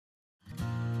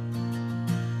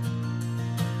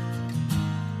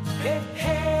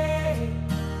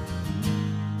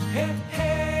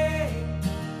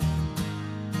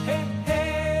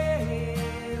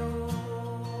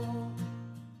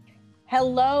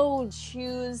Hello,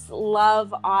 Choose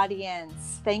Love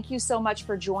audience. Thank you so much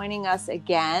for joining us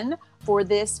again for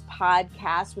this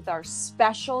podcast with our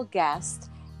special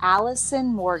guest, Allison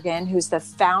Morgan, who's the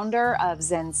founder of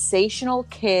Zensational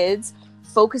Kids,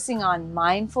 focusing on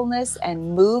mindfulness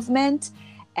and movement.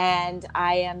 And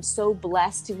I am so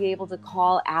blessed to be able to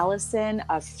call Allison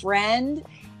a friend.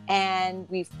 And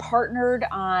we've partnered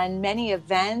on many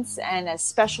events and a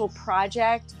special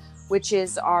project, which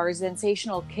is our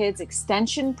Zensational Kids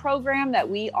Extension program that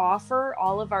we offer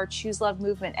all of our Choose Love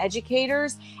Movement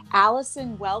educators.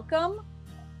 Allison, welcome.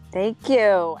 Thank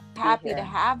you. Happy to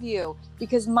have you,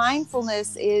 because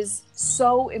mindfulness is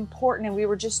so important. And we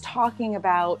were just talking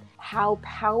about how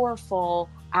powerful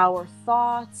our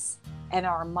thoughts and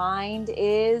our mind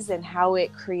is, and how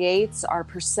it creates our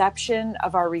perception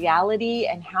of our reality,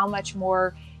 and how much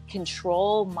more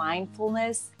control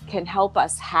mindfulness can help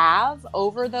us have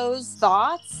over those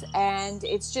thoughts. And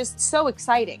it's just so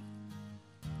exciting.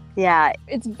 Yeah,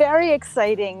 it's very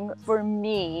exciting for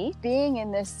me being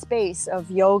in this space of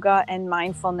yoga and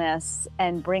mindfulness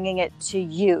and bringing it to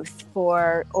youth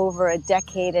for over a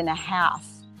decade and a half.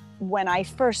 When I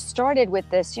first started with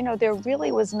this, there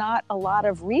really was not a lot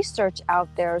of research out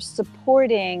there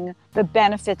supporting the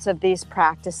benefits of these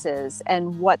practices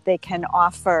and what they can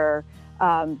offer.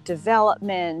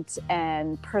 Development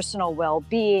and personal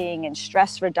well-being and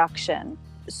stress reduction.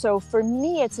 So for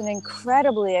me, it's an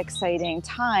incredibly exciting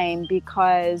time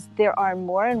because there are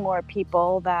more and more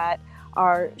people that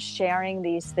are sharing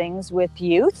these things with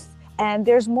youth. And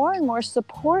there's more and more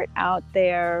support out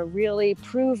there really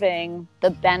proving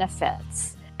the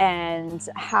benefits and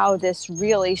how this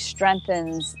really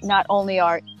strengthens not only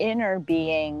our inner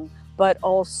being, but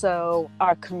also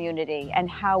our community and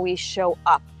how we show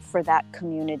up for that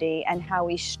community and how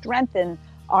we strengthen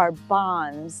our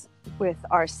bonds with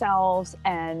ourselves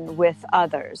and with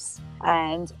others,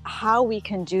 and how we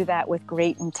can do that with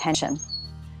great intention.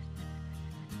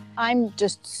 I'm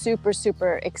just super,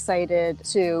 super excited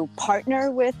to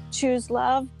partner with Choose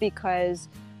Love because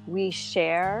we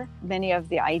share many of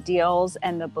the ideals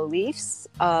and the beliefs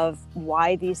of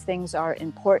why these things are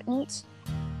important.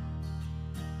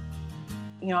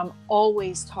 I'm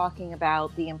always talking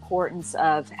about the importance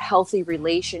of healthy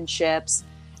relationships.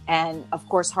 And of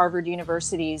course, Harvard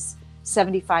University's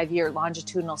 75-year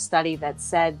longitudinal study that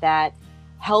said that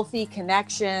healthy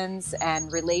connections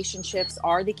and relationships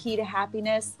are the key to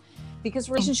happiness, because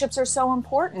relationships are so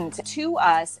important to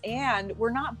us. And we're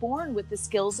not born with the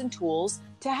skills and tools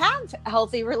to have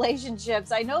healthy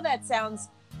relationships. I know that sounds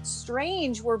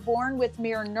strange. We're born with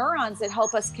mirror neurons that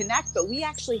help us connect, but we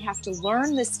actually have to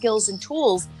learn the skills and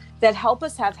tools that help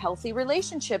us have healthy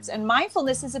relationships. And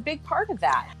mindfulness is a big part of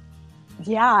that.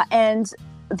 Yeah. And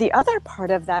the other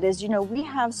part of that is, we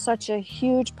have such a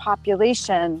huge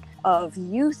population of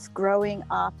youth growing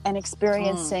up and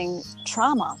experiencing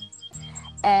trauma.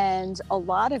 And a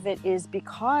lot of it is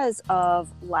because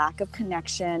of lack of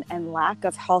connection and lack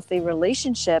of healthy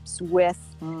relationships with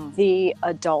the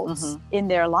adults in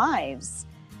their lives.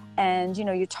 And,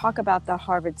 you talk about the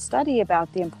Harvard study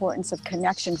about the importance of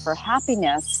connection for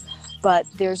happiness, but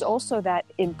there's also that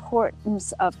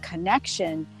importance of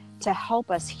connection to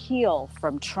help us heal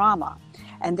from trauma.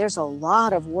 And there's a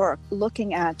lot of work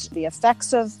looking at the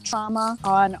effects of trauma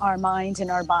on our mind and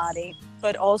our body.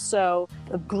 But also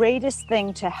the greatest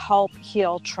thing to help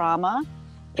heal trauma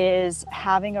is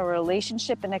having a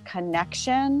relationship and a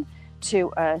connection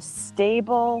to a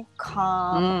stable,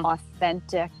 calm,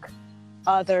 authentic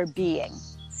other being.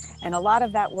 And a lot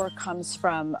of that work comes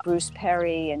from Bruce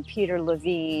Perry and Peter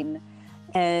Levine.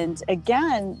 And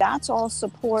again, that's all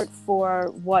support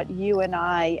for what you and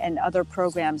I and other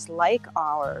programs like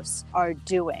ours are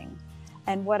doing.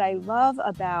 And what I love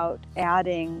about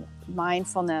adding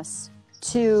mindfulness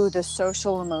to the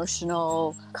social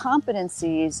emotional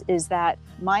competencies is that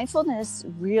mindfulness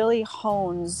really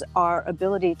hones our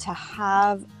ability to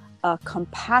have a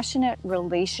compassionate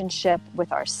relationship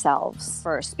with ourselves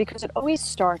first, because it always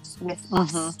starts with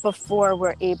us before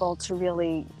we're able to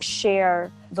really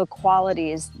share the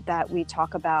qualities that we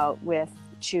talk about with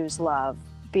Choose Love,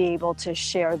 be able to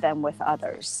share them with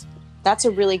others. That's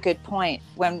a really good point.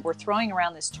 When we're throwing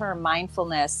around this term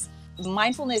mindfulness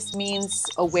means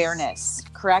awareness,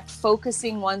 correct?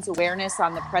 Focusing one's awareness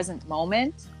on the present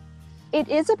moment. It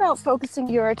is about focusing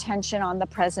your attention on the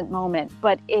present moment,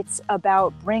 but it's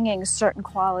about bringing certain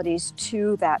qualities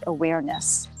to that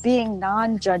awareness, being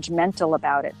non-judgmental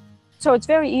about it. So it's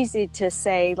very easy to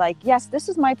say, yes, this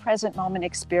is my present moment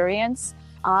experience.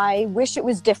 I wish it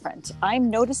was different. I'm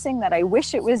noticing that I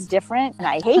wish it was different, and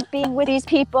I hate being with these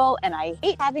people, and I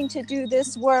hate having to do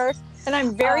this work. And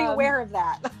I'm very aware of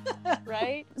that, right?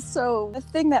 right? So the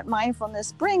thing that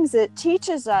mindfulness brings, it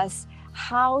teaches us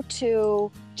how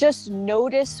to just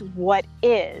notice what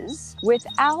is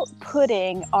without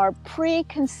putting our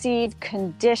preconceived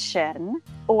condition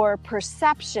or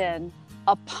perception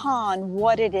upon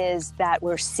what it is that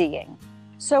we're seeing.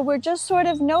 So we're just sort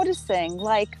of noticing,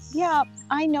 like, yeah,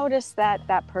 I notice that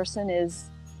that person is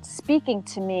speaking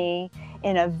to me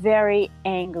in a very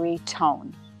angry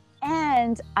tone.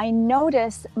 And I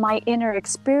notice my inner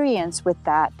experience with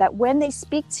that when they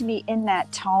speak to me in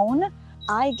that tone,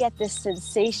 I get this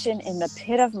sensation in the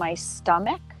pit of my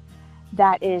stomach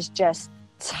that is just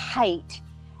tight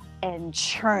and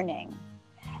churning.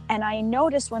 And I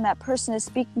notice when that person is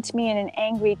speaking to me in an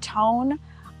angry tone,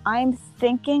 I'm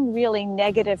thinking really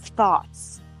negative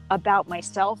thoughts about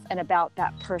myself and about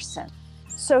that person.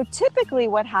 So typically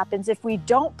what happens if we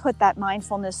don't put that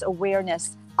mindfulness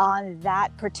awareness on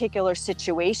that particular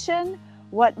situation,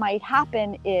 what might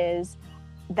happen is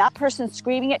that person's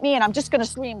screaming at me and I'm just going to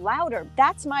scream louder.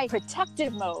 That's my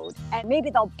protective mode. And maybe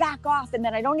they'll back off and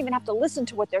then I don't even have to listen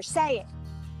to what they're saying.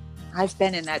 I've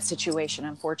been in that situation,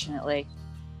 unfortunately.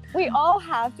 We all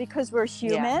have, because we're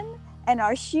human, and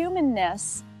our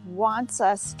humanness wants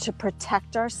us to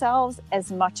protect ourselves as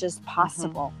much as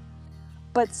possible.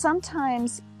 But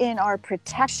sometimes in our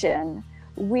protection,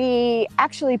 we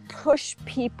actually push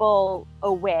people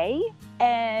away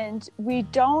and we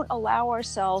don't allow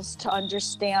ourselves to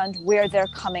understand where they're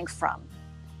coming from.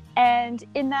 And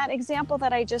in that example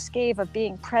that I just gave of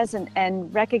being present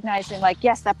and recognizing, like,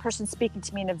 yes, that person's speaking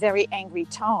to me in a very angry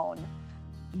tone,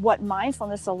 what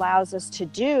mindfulness allows us to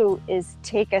do is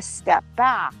take a step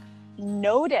back,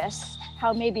 notice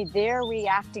how maybe they're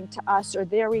reacting to us or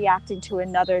they're reacting to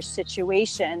another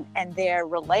situation and they're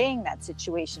relaying that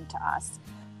situation to us.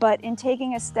 But in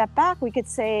taking a step back, we could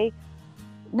say,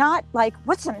 not like,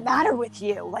 what's the matter with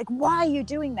you? Like, why are you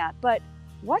doing that? But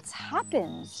what's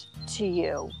happened to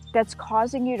you that's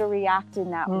causing you to react in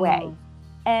that way?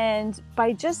 And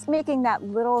by just making that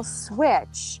little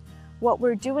switch, what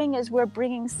we're doing is we're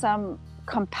bringing some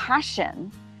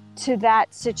compassion to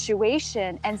that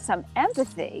situation and some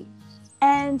empathy.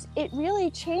 And it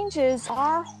really changes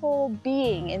our whole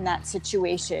being in that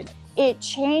situation. It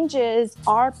changes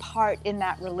our part in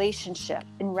that relationship.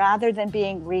 And rather than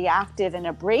being reactive and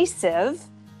abrasive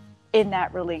in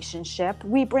that relationship,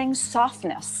 we bring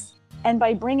softness. And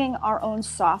by bringing our own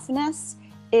softness,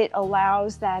 it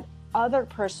allows that other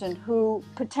person who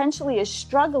potentially is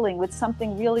struggling with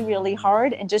something really, really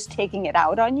hard and just taking it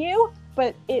out on you,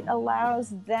 but it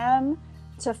allows them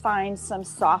to find some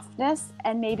softness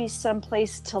and maybe some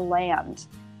place to land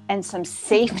and some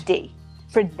safety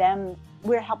for them.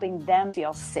 We're helping them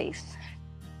feel safe.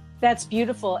 That's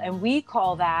beautiful. And we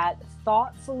call that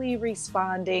thoughtfully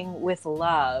responding with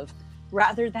love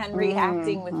rather than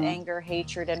reacting with anger,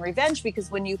 hatred, and revenge.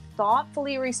 Because when you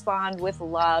thoughtfully respond with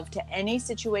love to any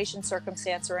situation,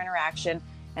 circumstance, or interaction,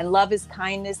 and love is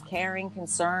kindness, caring,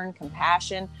 concern,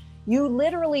 compassion, you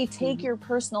literally take your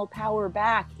personal power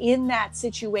back in that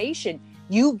situation.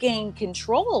 You gain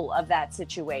control of that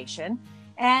situation.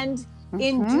 And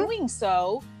in doing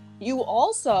so, you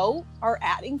also are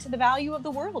adding to the value of the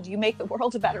world. You make the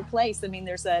world a better place. I mean,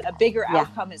 there's a bigger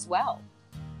outcome as well.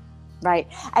 Right.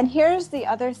 And here's the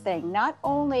other thing. Not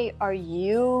only are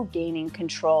you gaining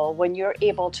control when you're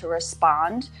able to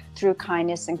respond through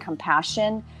kindness and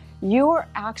compassion, you're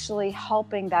actually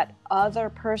helping that other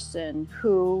person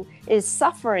who is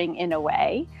suffering in a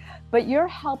way, but you're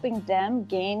helping them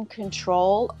gain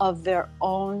control of their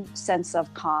own sense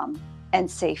of calm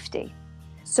and safety.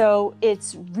 So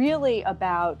it's really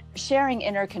about sharing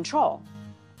inner control,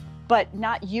 but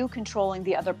not you controlling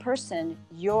the other person.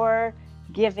 You're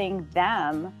giving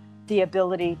them the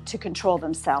ability to control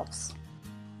themselves.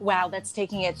 Wow, that's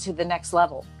taking it to the next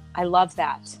level. I love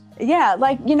that. Yeah,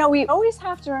 like, you know, we always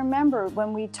have to remember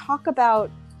when we talk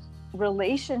about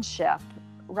relationship,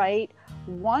 right?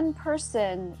 One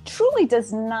person truly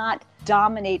does not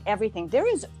dominate everything. There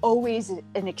is always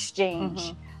an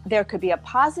exchange. There could be a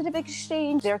positive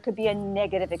exchange, there could be a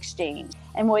negative exchange.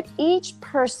 And what each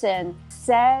person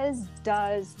says,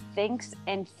 does, thinks,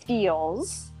 and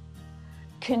feels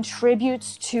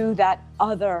contributes to that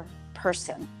other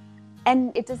person.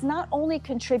 And it does not only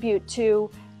contribute to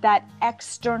that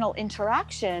external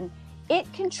interaction,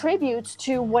 it contributes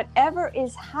to whatever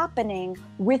is happening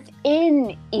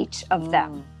within each of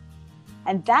them.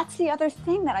 And that's the other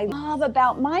thing that I love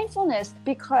about mindfulness,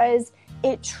 because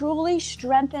it truly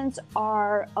strengthens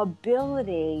our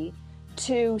ability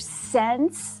to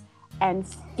sense and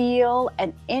feel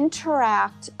and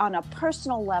interact on a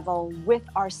personal level with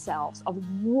ourselves of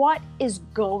what is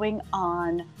going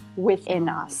on within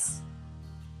us.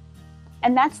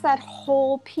 And that's that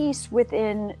whole piece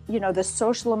within, the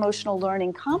social emotional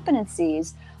learning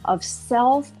competencies of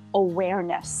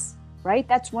self-awareness, right?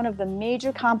 That's one of the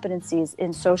major competencies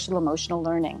in social emotional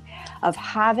learning, of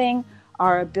having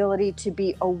our ability to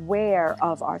be aware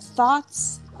of our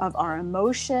thoughts, of our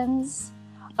emotions,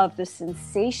 of the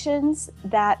sensations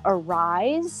that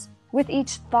arise with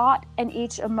each thought and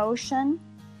each emotion,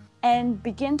 and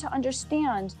begin to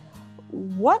understand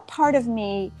what part of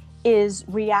me is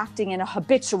reacting in a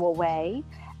habitual way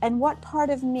and what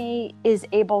part of me is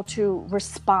able to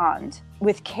respond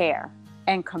with care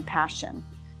and compassion.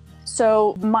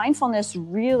 So mindfulness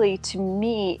really, to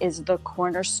me, is the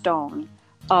cornerstone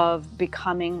of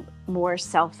becoming more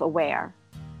self-aware.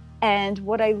 And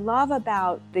what I love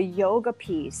about the yoga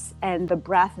piece and the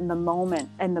breath and the moment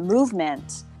and the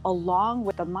movement, along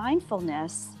with the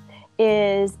mindfulness,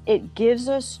 is it gives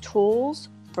us tools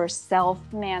for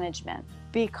self-management.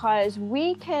 Because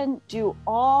we can do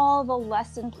all the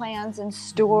lesson plans and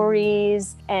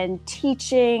stories and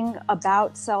teaching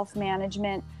about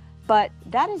self-management, but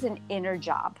that is an inner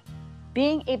job.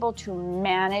 Being able to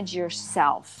manage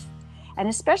yourself. And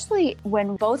especially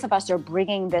when both of us are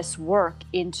bringing this work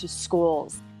into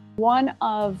schools. One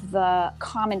of the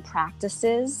common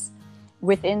practices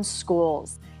within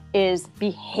schools is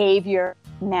behavior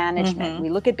management. We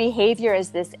look at behavior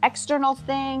as this external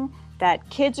thing that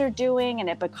kids are doing, and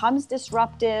it becomes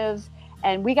disruptive,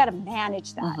 and we got to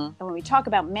manage that. And when we talk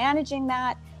about managing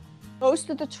that, most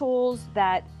of the tools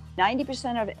that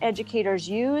 90% of educators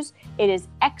use, it is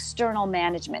external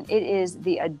management. It is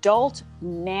the adult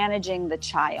managing the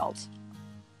child.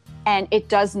 And it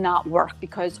does not work,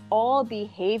 because all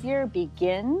behavior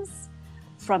begins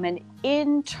from an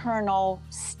internal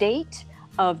state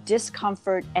of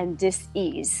discomfort and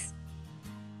dis-ease.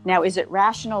 Now, is it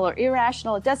rational or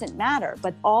irrational? It doesn't matter.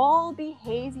 But all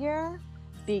behavior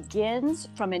begins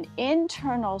from an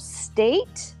internal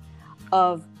state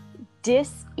of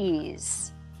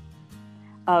dis-ease,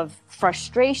 of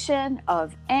frustration,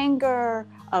 of anger,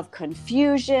 of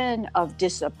confusion, of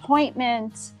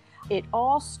disappointment. It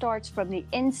all starts from the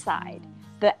inside.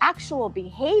 The actual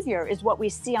behavior is what we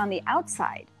see on the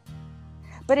outside.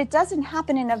 But it doesn't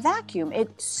happen in a vacuum.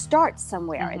 It starts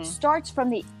somewhere. It starts from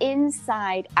the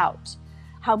inside out.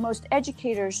 How most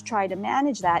educators try to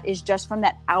manage that is just from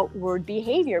that outward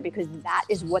behavior, because that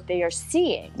is what they are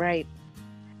seeing. Right.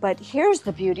 But here's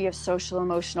the beauty of social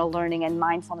emotional learning and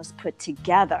mindfulness put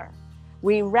together.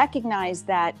 We recognize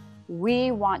that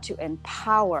we want to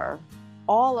empower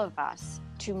all of us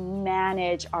to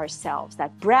manage ourselves.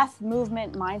 That breath,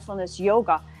 movement, mindfulness,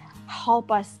 yoga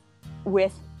help us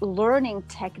with learning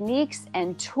techniques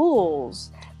and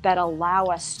tools that allow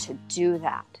us to do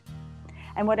that.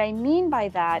 And what I mean by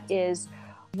that is,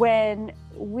 when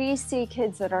we see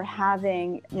kids that are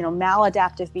having,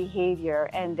 maladaptive behavior,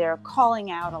 and they're calling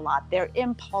out a lot, they're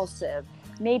impulsive,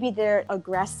 maybe they're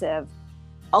aggressive,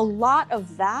 a lot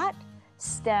of that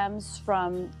stems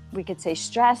from, we could say,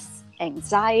 stress,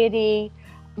 anxiety,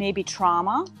 maybe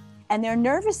trauma, and their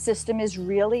nervous system is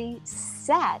really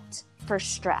set for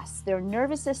stress. Their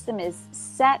nervous system is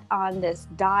set on this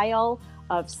dial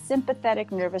of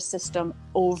sympathetic nervous system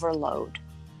overload.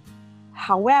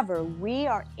 However, we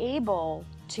are able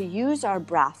to use our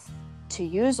breath, to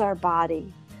use our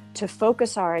body, to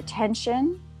focus our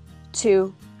attention,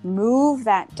 to move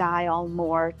that dial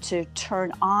more, to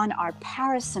turn on our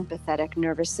parasympathetic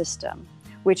nervous system,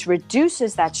 which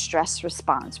reduces that stress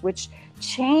response, which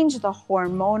change the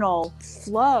hormonal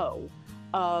flow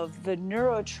of the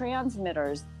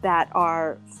neurotransmitters that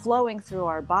are flowing through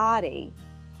our body,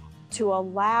 to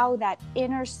allow that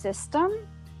inner system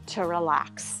to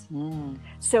relax.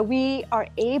 So we are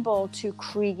able to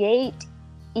create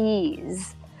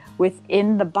ease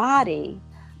within the body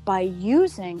by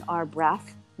using our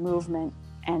breath, movement,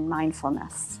 and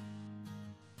mindfulness.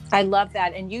 I love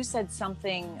that. And you said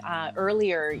something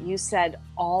earlier, you said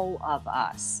all of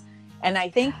us. And I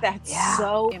think that's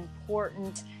so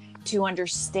important to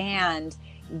understand,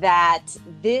 that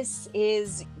this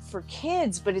is for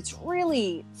kids, but it's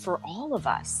really for all of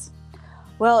us.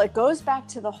 Well, it goes back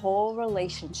to the whole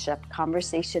relationship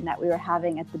conversation that we were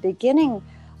having at the beginning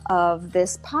of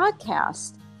this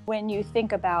podcast. When you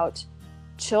think about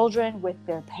children with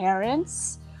their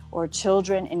parents, or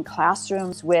children in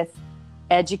classrooms with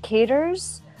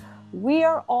educators, we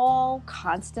are all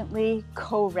constantly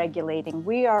co-regulating.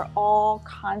 We are all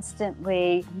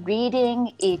constantly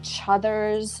reading each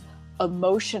other's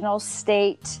emotional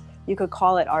state. You could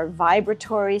call it our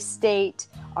vibratory state,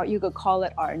 or you could call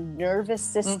it our nervous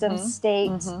system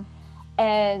state.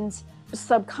 And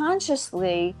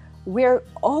subconsciously, we're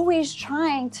always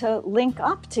trying to link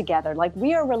up together. Like,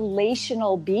 we are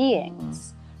relational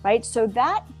beings, right? So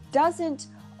that doesn't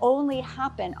only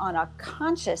happen on a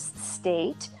conscious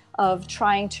state of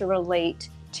trying to relate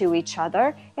to each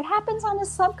other. It happens on a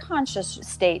subconscious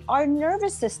state. Our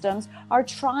nervous systems are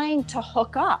trying to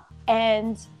hook up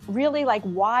and really like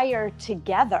wire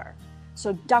together.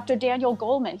 So Dr. Daniel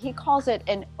Goleman, he calls it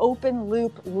an open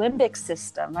loop limbic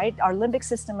system, right? Our limbic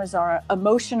system is our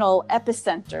emotional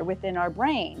epicenter within our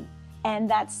brain. And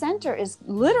that center is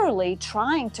literally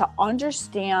trying to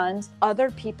understand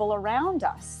other people around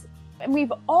us. And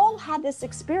we've all had this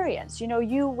experience. You know,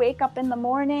 you wake up in the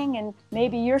morning and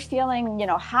maybe you're feeling, you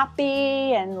know,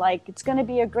 happy and like it's going to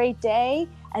be a great day.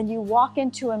 And you walk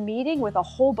into a meeting with a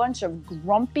whole bunch of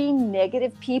grumpy,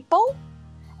 negative people,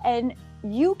 and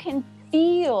you can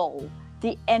feel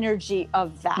the energy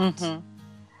of that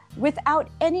without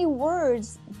any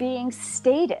words being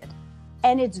stated.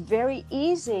 And it's very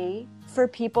easy for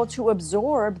people to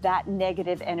absorb that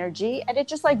negative energy, and it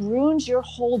just like ruins your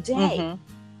whole day.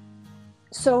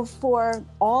 So for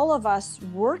all of us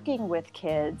working with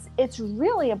kids, it's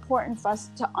really important for us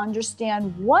to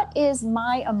understand what is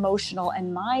my emotional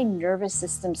and my nervous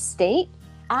system state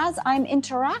as I'm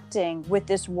interacting with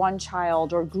this one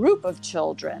child or group of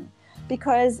children,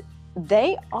 because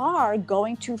they are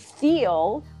going to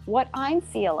feel what I'm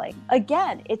feeling.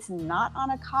 Again, it's not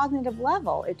on a cognitive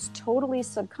level, it's totally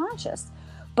subconscious,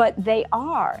 but they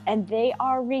are, and they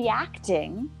are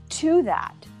reacting to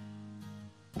that.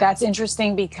 That's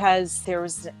interesting because there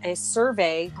was a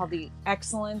survey called the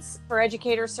Excellence for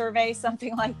Educators Survey,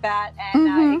 something like that.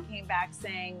 And it came back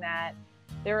saying that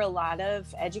there are a lot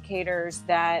of educators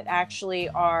that actually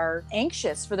are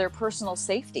anxious for their personal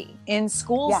safety in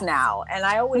schools now. And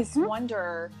I always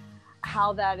wonder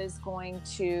how that is going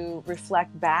to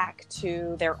reflect back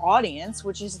to their audience,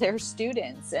 which is their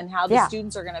students, and how the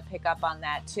students are going to pick up on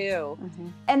that too.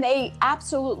 And they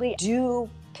absolutely do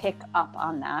pick up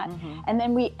on that. And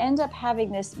then we end up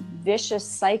having this vicious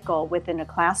cycle within a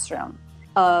classroom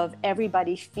of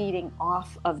everybody feeding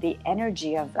off of the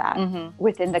energy of that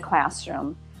within the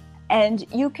classroom. And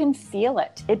you can feel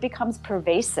it. It becomes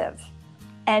pervasive.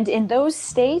 And in those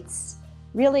states,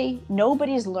 really,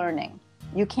 nobody's learning.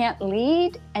 You can't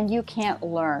lead and you can't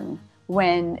learn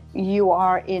when you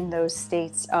are in those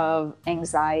states of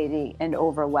anxiety and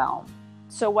overwhelm.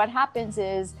 So what happens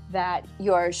is that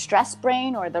your stress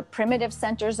brain or the primitive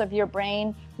centers of your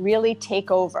brain really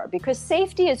take over, because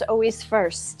safety is always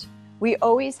first. We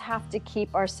always have to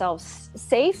keep ourselves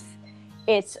safe.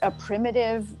 It's a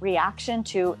primitive reaction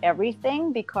to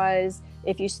everything, because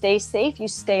if you stay safe, you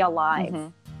stay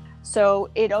alive. So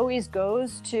it always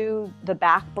goes to the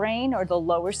back brain or the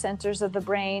lower centers of the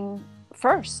brain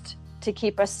first to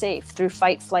keep us safe through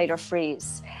fight, flight, or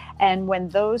freeze. And when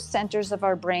those centers of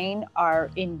our brain are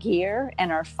in gear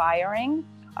and are firing,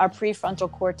 our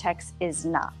prefrontal cortex is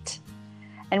not.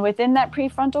 And within that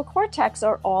prefrontal cortex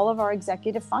are all of our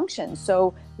executive functions.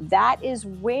 So that is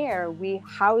where we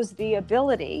house the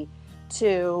ability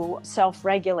to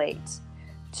self-regulate,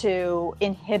 to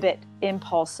inhibit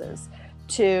impulses,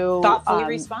 to thoughtfully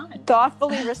respond.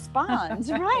 Thoughtfully respond,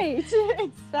 right?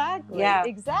 Exactly. Yeah.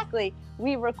 Exactly.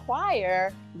 We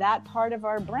require that part of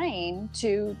our brain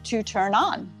to turn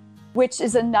on, which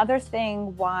is another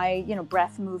thing why, you know,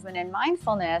 breath, movement, and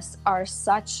mindfulness are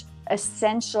such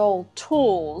essential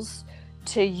tools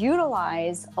to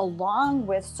utilize along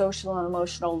with social and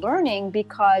emotional learning,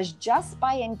 because just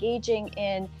by engaging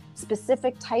in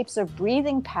specific types of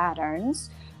breathing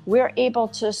patterns, we're able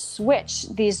to switch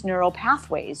these neural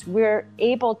pathways. We're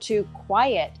able to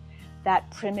quiet that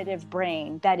primitive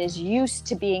brain that is used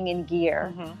to being in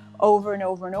gear over and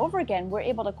over and over again. We're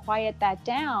able to quiet that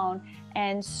down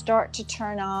and start to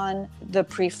turn on the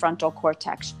prefrontal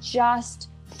cortex just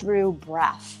through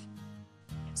breath.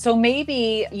 So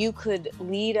maybe you could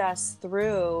lead us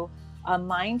through a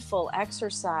mindful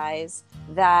exercise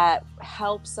that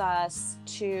helps us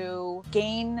to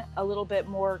gain a little bit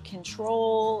more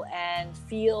control and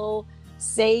feel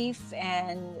safe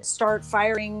and start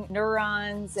firing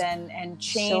neurons and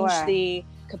change the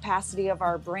capacity of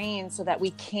our brain so that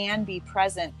we can be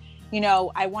present. You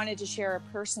know, I wanted to share a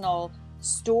personal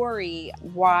story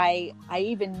why I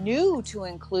even knew to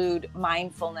include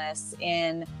mindfulness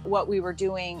in what we were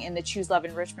doing in the Choose Love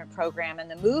Enrichment program and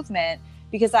the movement,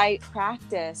 because I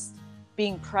practiced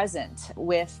being present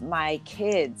with my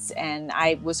kids. And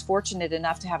I was fortunate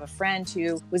enough to have a friend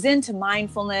who was into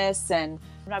mindfulness, and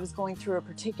I was going through a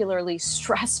particularly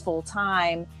stressful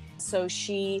time. So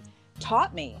she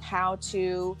taught me how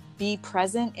to be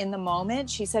present in the moment.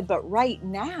 She said, but right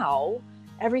now,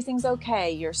 everything's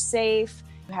okay. You're safe.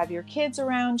 have your kids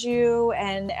around you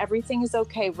and everything is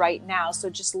okay right now. So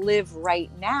just live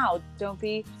right now. Don't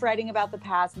be fretting about the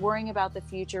past, worrying about the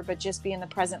future, but just be in the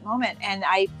present moment. And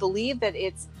I believe that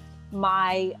it's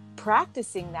my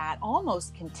practicing that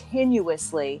almost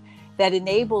continuously that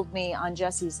enabled me on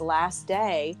Jesse's last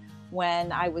day,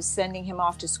 when I was sending him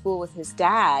off to school with his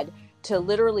dad, to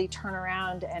literally turn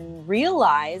around and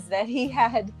realize that he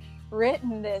had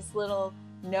written this little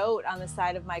note on the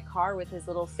side of my car with his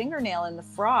little fingernail in the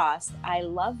frost, "I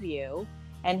love you."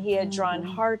 And he had drawn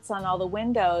hearts on all the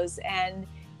windows. And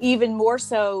even more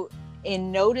so,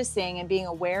 in noticing and being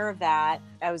aware of that,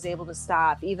 I was able to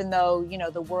stop, even though,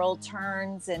 the world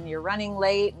turns and you're running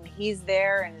late and he's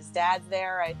there and his dad's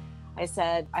there. I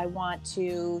said, I want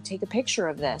to take a picture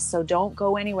of this. So don't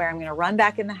go anywhere. I'm going to run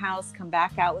back in the house, come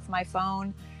back out with my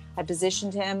phone. I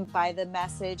positioned him by the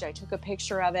message. I took a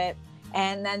picture of it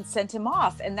and then sent him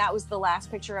off. And that was the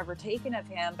last picture ever taken of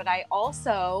him. But I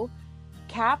also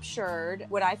captured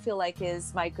what I feel like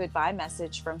is my goodbye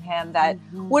message from him that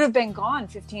would have been gone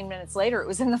 15 minutes later. It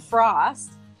was in the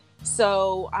frost.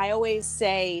 So I always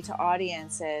say to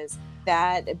audiences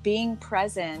that being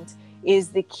present is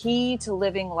the key to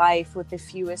living life with the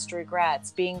fewest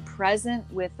regrets. Being present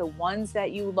with the ones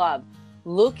that you love,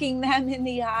 looking them in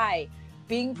the eye,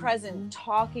 being present,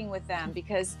 talking with them,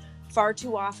 because far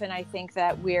too often I think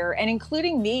that and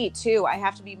including me too, I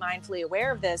have to be mindfully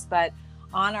aware of this, but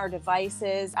on our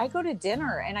devices, I go to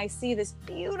dinner and I see this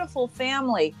beautiful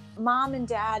family, mom and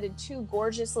dad and two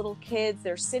gorgeous little kids.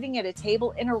 They're sitting at a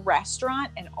table in a restaurant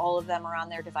and all of them are on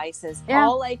their devices. Yeah.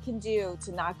 All I can do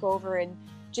to knock over and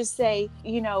just say,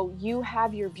 you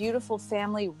have your beautiful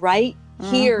family right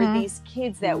here, these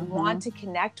kids that want to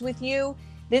connect with you.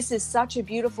 This is such a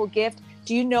beautiful gift.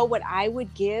 Do you know what I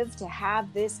would give to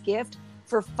have this gift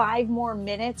for 5 more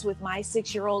minutes with my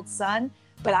 6-year-old son?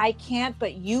 But I can't,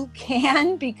 but you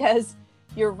can, because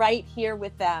you're right here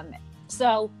with them.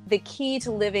 So the key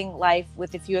to living life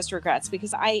with the fewest regrets,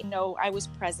 because I know I was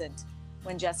present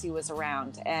when Jesse was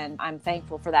around, and I'm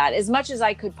thankful for that as much as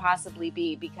I could possibly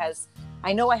be, because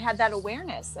I know I had that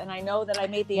awareness and I know that I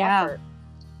made the effort.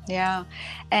 Yeah.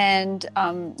 And,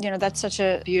 that's such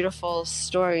a beautiful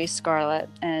story, Scarlett.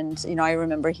 And, I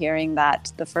remember hearing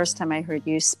that the first time I heard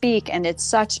you speak, and it's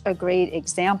such a great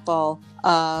example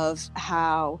of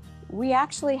how we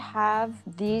actually have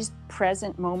these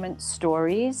present moment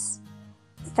stories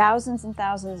thousands and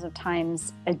thousands of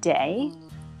times a day,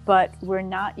 but we're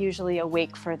not usually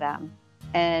awake for them.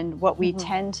 And what we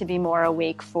tend to be more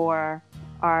awake for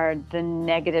are the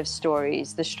negative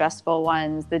stories, the stressful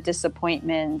ones, the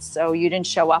disappointments. Oh, you didn't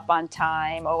show up on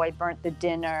time. Oh, I burnt the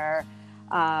dinner.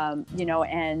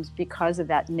 And because of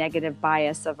that negative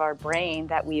bias of our brain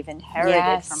that we've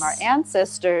inherited from our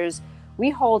ancestors, we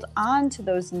hold on to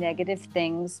those negative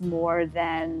things more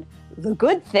than the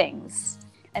good things.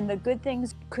 And the good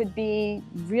things could be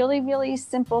really, really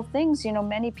simple things.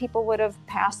 Many people would have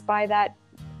passed by that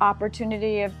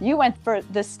opportunity if you went for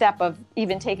the step of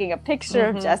even taking a picture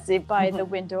of Jesse by the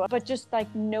window, but just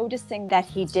like noticing that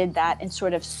he did that and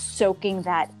sort of soaking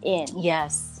that in.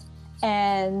 Yes.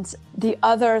 And the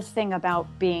other thing about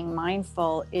being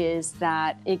mindful is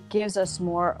that it gives us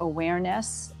more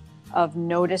awareness of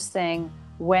noticing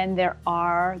when there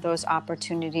are those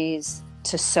opportunities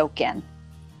to soak in.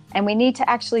 And we need to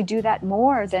actually do that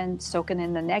more than soaking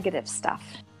in the negative stuff.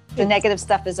 The negative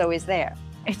stuff is always there.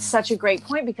 It's such a great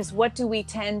point, because what do we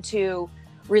tend to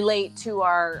relate to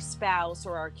our spouse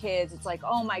or our kids? It's like,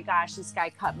 oh my gosh, this guy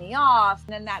cut me off.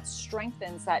 And then that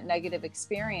strengthens that negative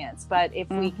experience. But if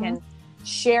we can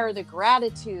share the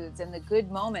gratitudes and the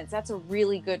good moments, that's a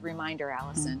really good reminder,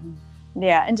 Allison.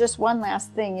 Yeah. And just one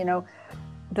last thing,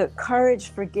 the courage,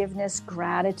 forgiveness,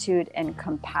 gratitude, and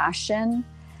compassion,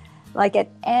 like at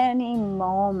any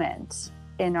moment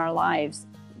in our lives,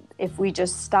 if we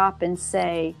just stop and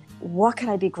say, what can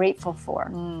I be grateful for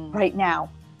right now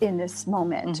in this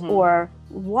moment? Or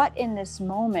what in this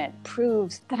moment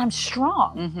proves that I'm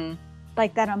strong,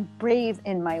 like that I'm brave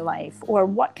in my life? Or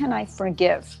what can I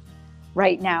forgive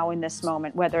right now in this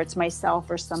moment, whether it's myself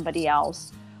or somebody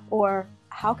else? Or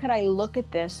how could I look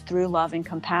at this through love and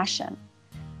compassion?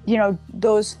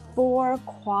 Those 4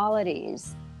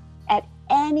 qualities at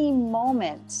any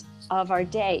moment of our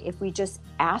day, if we just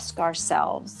ask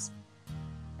ourselves,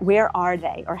 where are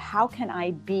they? Or how can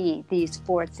I be these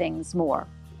 4 things more?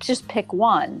 Just pick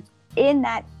one. In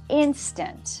that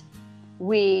instant,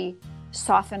 we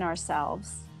soften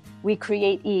ourselves, we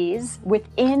create ease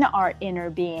within our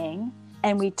inner being,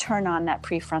 and we turn on that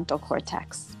prefrontal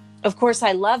cortex. Of course,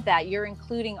 I love that. You're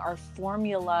including our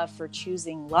formula for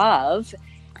choosing love.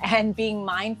 and being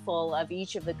mindful of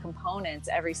each of the components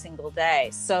every single day.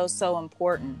 So, so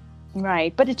important.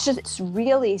 Right. But it's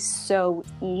really so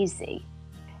easy.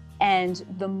 And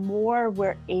the more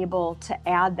we're able to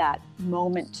add that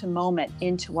moment to moment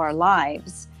into our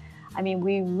lives, I mean,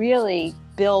 we really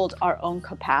build our own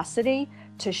capacity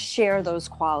to share those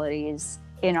qualities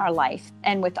in our life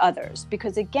and with others.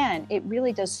 Because again, it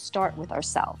really does start with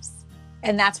ourselves.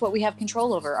 And that's what we have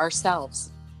control over,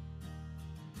 ourselves.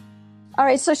 All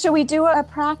right. So should we do a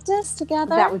practice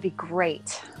together? That would be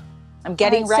great. I'm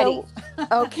getting ready.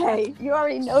 Okay. You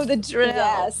already know the drill.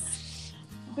 Yes.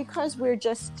 Because we're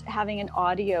just having an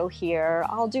audio here,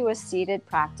 I'll do a seated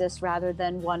practice rather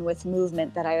than one with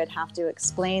movement that I would have to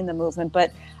explain the movement.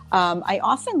 But I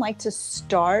often like to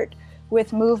start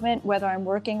with movement, whether I'm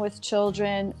working with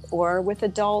children or with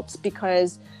adults,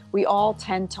 because we all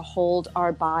tend to hold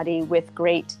our body with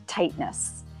great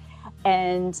tightness.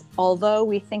 And although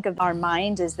we think of our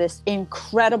mind as this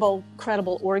incredible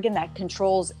organ that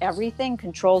controls everything,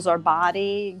 controls our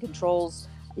body, controls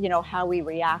how we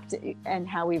react and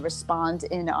how we respond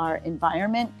in our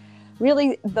environment.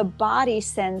 Really, the body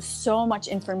sends so much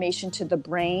information to the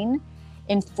brain,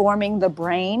 informing the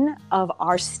brain of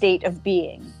our state of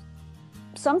being.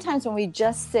 Sometimes when we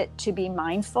just sit to be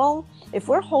mindful, if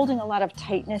we're holding a lot of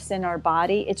tightness in our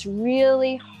body, it's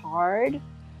really hard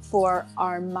for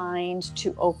our mind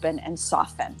to open and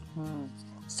soften.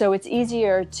 So it's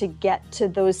easier to get to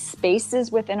those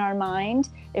spaces within our mind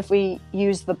if we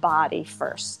use the body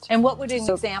first. And what would an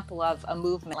example of a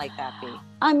movement like that be?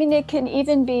 I mean, it can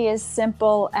even be as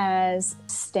simple as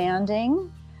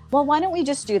standing. Well, why don't we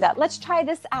just do that? Let's try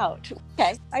this out.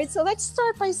 Okay. All right. So let's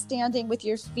start by standing with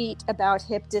your feet about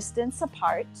hip distance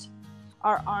apart,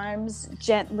 our arms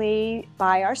gently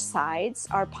by our sides,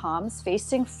 our palms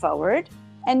facing forward.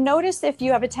 And notice if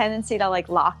you have a tendency to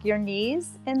lock your knees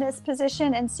in this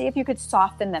position, and see if you could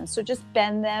soften them. So just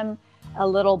bend them a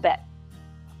little bit.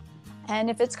 And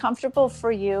if it's comfortable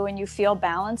for you and you feel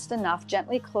balanced enough,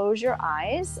 gently close your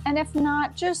eyes. And if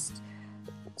not, just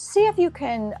see if you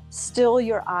can still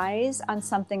your eyes on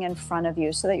something in front of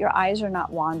you so that your eyes are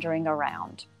not wandering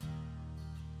around.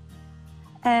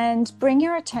 And bring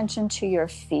your attention to your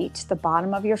feet, the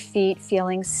bottom of your feet,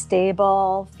 feeling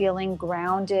stable, feeling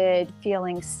grounded,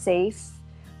 feeling safe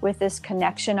with this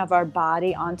connection of our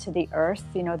body onto the earth.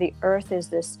 The earth is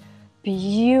this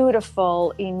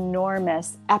beautiful,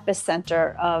 enormous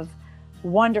epicenter of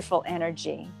wonderful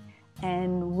energy.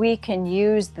 And we can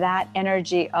use that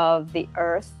energy of the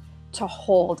earth to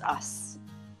hold us.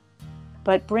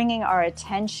 But bringing our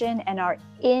attention and our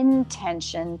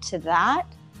intention to that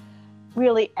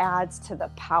really adds to the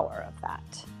power of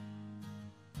that.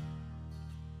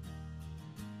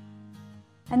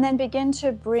 And then begin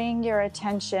to bring your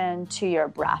attention to your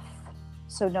breath.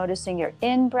 So noticing your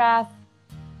in-breath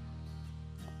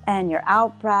and your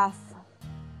out-breath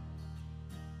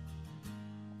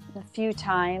a few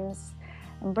times,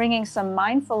 and bringing some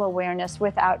mindful awareness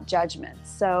without judgment.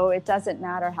 So it doesn't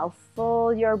matter how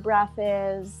full your breath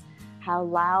is, how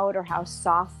loud or how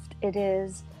soft it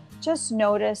is. Just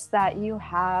notice that you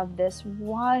have this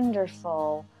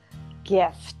wonderful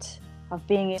gift of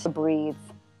being able to breathe.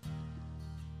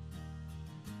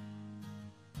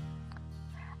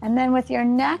 And then with your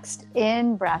next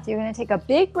in-breath, you're going to take a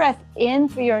big breath in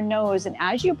through your nose. And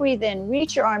as you breathe in,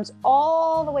 reach your arms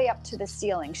all the way up to the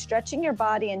ceiling, stretching your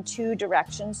body in two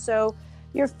directions. So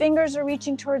your fingers are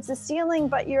reaching towards the ceiling,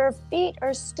 but your feet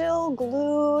are still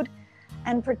glued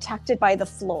and protected by the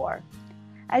floor.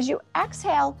 As you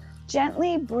exhale,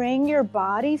 gently bring your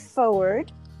body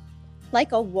forward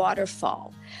like a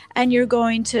waterfall. And you're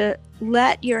going to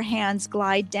let your hands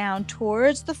glide down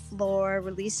towards the floor,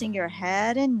 releasing your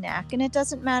head and neck. And it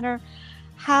doesn't matter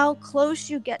how close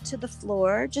you get to the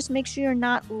floor. Just make sure you're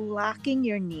not locking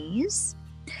your knees.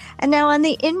 And now on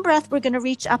the in-breath, we're going to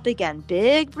reach up again.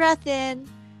 Big breath in,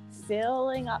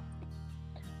 filling up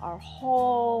our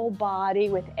whole body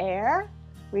with air,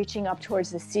 reaching up towards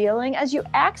the ceiling. As you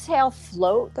exhale,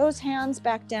 float those hands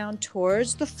back down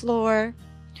towards the floor,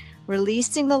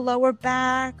 releasing the lower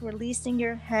back, releasing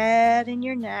your head and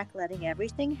your neck, letting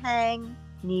everything hang.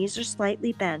 Knees are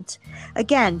slightly bent.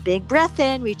 Again, big breath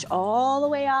in, reach all the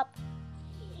way up.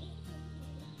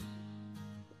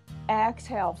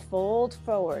 Exhale, fold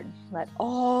forward. Let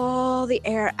all the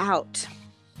air out.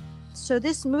 So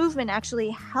this movement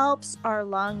actually helps our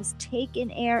lungs take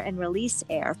in air and release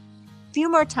air. A few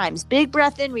more times. Big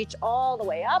breath in, reach all the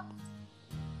way up.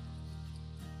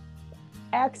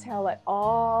 Exhale, let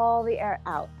all the air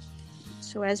out.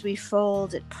 So as we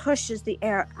fold, it pushes the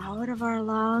air out of our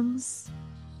lungs.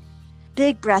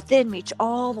 Big breath in, reach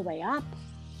all the way up.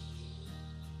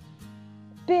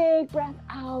 big breath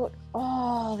out,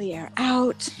 all the air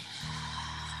out.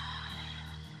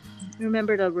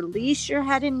 Remember to release your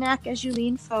head and neck as you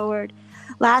lean forward.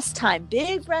 Last time,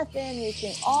 big breath in,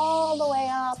 reaching all the way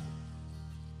up.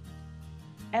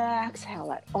 Exhale,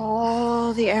 let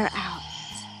all the air out.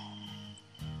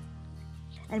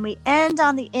 And we end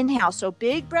on the inhale. So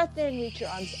big breath in, reach your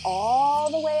arms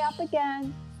all the way up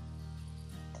again.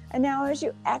 And now as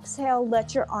you exhale,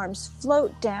 let your arms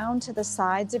float down to the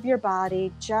sides of your body,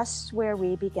 just where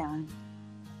we began.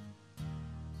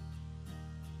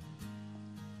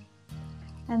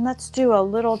 And let's do a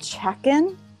little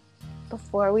check-in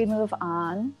before we move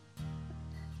on.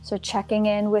 So checking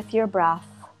in with your breath,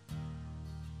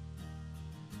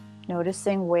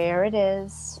 noticing where it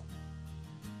is,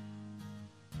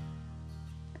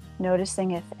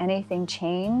 noticing if anything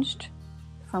changed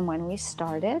from when we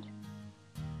started.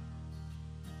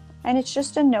 And it's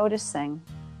just a noticing.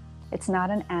 It's not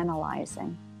an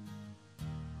analyzing.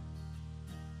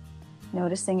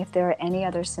 Noticing if there are any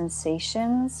other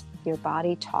sensations with your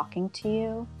body talking to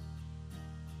you.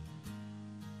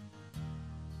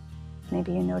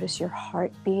 Maybe you notice your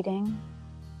heart beating.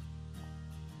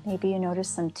 Maybe you notice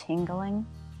some tingling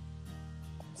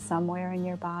somewhere in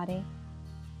your body.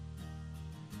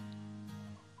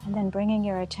 And then bringing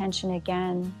your attention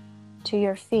again to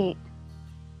your feet.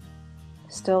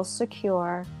 Still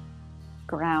secure,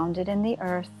 grounded in the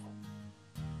earth,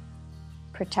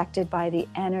 protected by the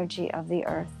energy of the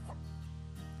earth,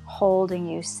 holding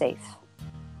you safe.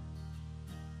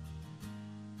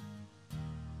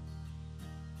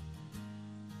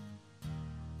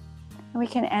 And we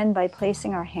can end by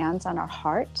placing our hands on our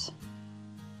heart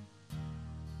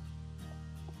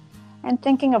and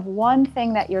thinking of one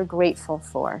thing that you're grateful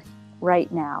for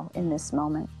right now in this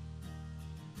moment.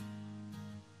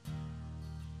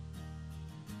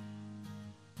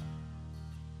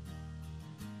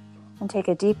 And take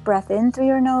a deep breath in through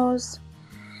your nose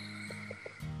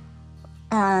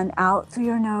and out through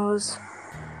your nose.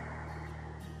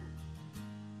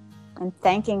 And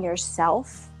thanking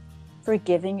yourself for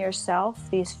giving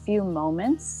yourself these few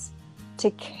moments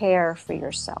to care for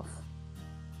yourself.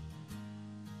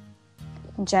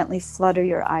 And gently flutter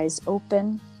your eyes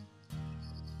open,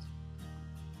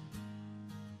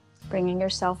 bringing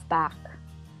yourself back.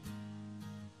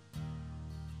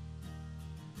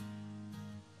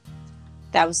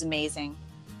 That was amazing.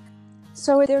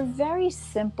 So they're very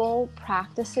simple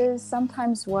practices.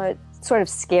 Sometimes what sort of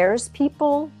scares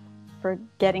people for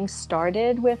getting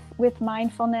started with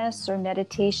mindfulness or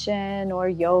meditation or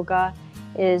yoga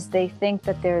is they think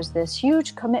that there's this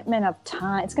huge commitment of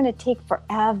time. It's going to take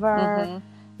forever. Mm-hmm.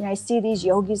 You know, I see these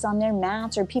yogis on their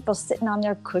mats or people sitting on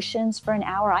their cushions for an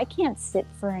hour. I can't sit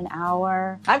for an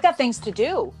hour. I've got things to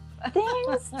do.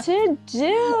 Things to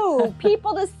do,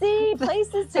 people to see,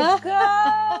 places to go.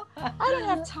 I don't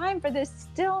have time for this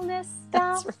stillness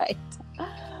stuff. That's right.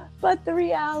 But the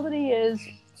reality is,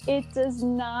 it does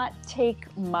not take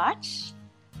much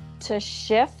to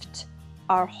shift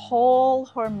our whole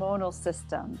hormonal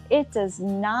system. It does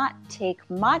not take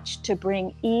much to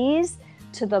bring ease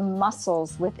to the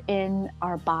muscles within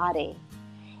our body.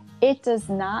 It does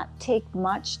not take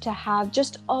much to have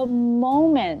just a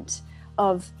moment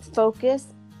of focus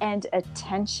and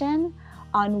attention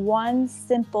on one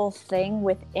simple thing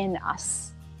within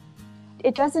us.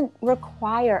 It doesn't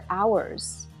require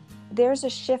hours. There's a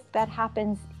shift that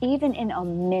happens even in a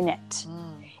minute.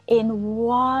 In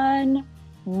 1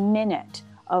 minute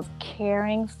of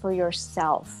caring for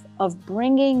yourself, of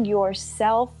bringing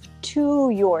yourself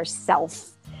to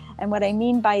yourself. And what I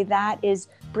mean by that is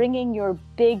bringing your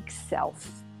big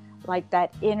self, like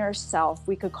that inner self,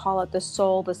 we could call it the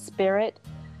soul, the spirit,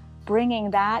 bringing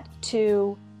that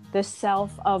to the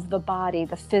self of the body,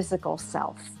 the physical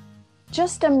self.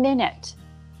 Just a minute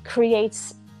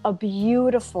creates a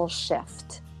beautiful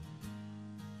shift.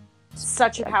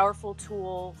 Such a powerful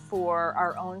tool for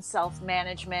our own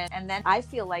self-management. And then I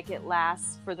feel like it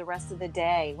lasts for the rest of the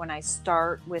day when I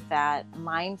start with that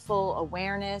mindful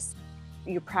awareness.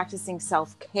 You're practicing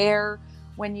self-care.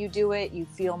 When you do it, you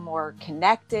feel more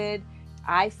connected.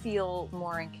 I feel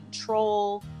more in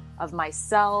control of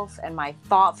myself and my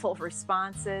thoughtful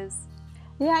responses.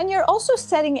 Yeah, and you're also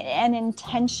setting an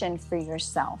intention for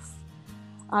yourself.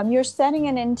 You're setting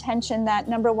an intention that,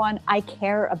 number one, I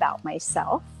care about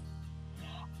myself.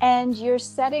 And you're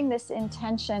setting this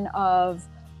intention of,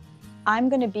 I'm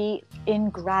going to be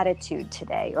in gratitude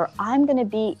today, or I'm going to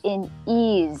be in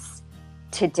ease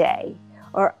today,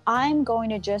 or I'm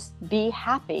going to just be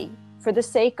happy for the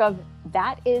sake of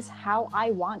that is how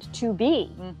I want to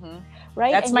be. Mm-hmm.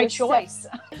 Right? That's and my choice.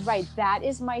 Right. That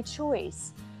is my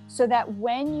choice. so that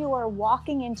when you are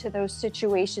walking into those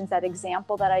situations, that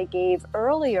example that I gave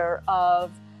earlier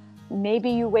of maybe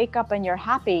you wake up and you're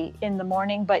happy in the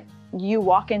morning, but you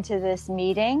walk into this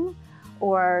meeting,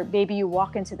 or maybe you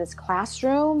walk into this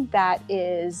classroom that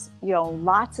is,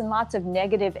 lots and lots of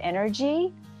negative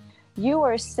energy, you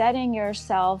are setting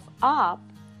yourself up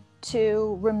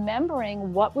to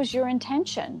remembering what was your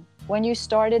intention when you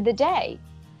started the day.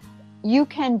 You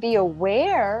can be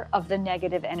aware of the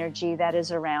negative energy that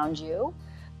is around you,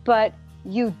 but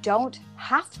you don't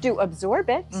have to absorb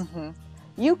it. Mm-hmm.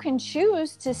 You can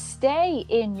choose to stay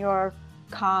in your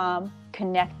calm,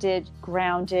 connected,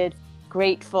 grounded,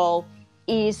 grateful,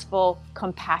 easeful,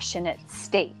 compassionate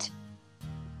state.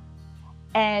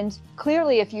 And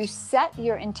clearly, if you set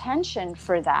your intention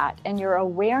for that and your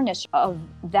awareness of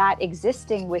that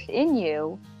existing within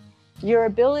you, your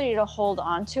ability to hold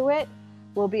on to it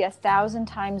will be 1,000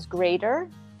 times greater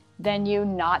than you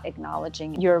not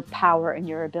acknowledging your power and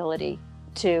your ability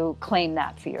to claim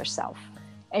that for yourself.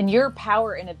 And your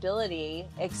power and ability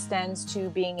extends to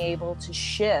being able to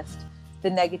shift the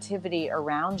negativity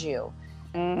around you.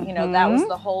 Mm-hmm. That was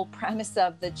the whole premise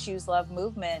of the Choose Love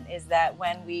movement, is that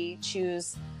when we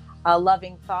choose a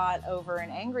loving thought over an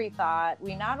angry thought,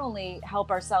 we not only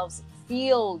help ourselves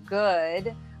feel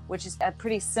good, which is a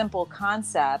pretty simple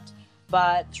concept,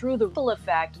 but through the ripple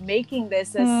effect, making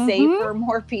this a safer,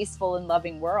 more peaceful and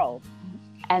loving world.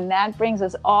 And that brings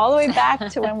us all the way back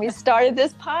to when we started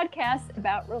this podcast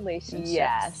about relationships.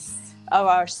 Yes. Of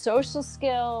our social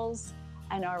skills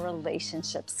and our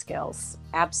relationship skills.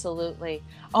 Absolutely.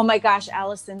 Oh my gosh,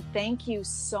 Allison, thank you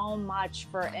so much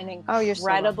for an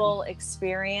incredible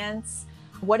experience.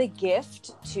 What a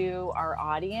gift to our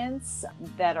audience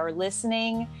that are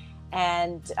listening.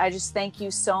 And I just thank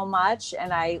you so much.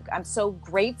 And I'm so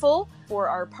grateful for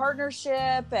our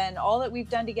partnership and all that we've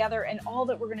done together and all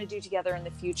that we're going to do together in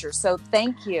the future. So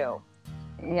thank you.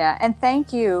 Yeah. And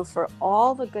thank you for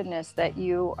all the goodness that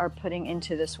you are putting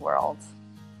into this world.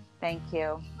 Thank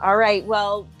you. All right.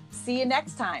 Well, see you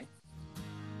next time.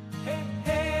 Hey,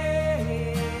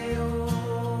 hey,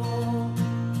 oh.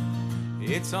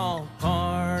 It's all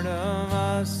part of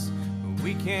us.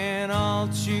 We can all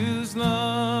choose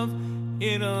love.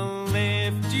 It'll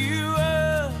lift you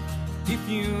up if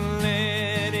you let